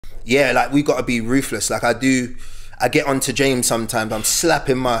yeah, like we got to be ruthless. Like I get onto James sometimes. I'm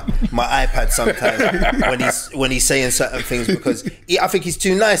slapping my iPad sometimes when he's saying certain things because I think he's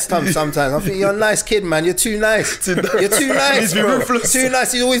too nice. Sometimes I think you're a nice kid, man. You're too nice. You're too nice, bro. Too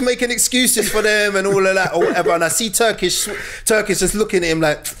nice. He's always making excuses for them and all of that or whatever. And I see Turkish just looking at him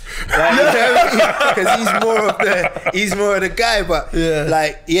like because he's more of the guy. But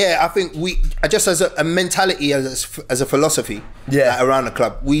I think we just as a mentality as a philosophy like around the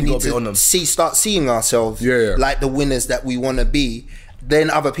club, we need to start seeing ourselves like the winners that we want to be. Then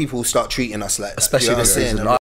other people will start treating us like that. Especially this season.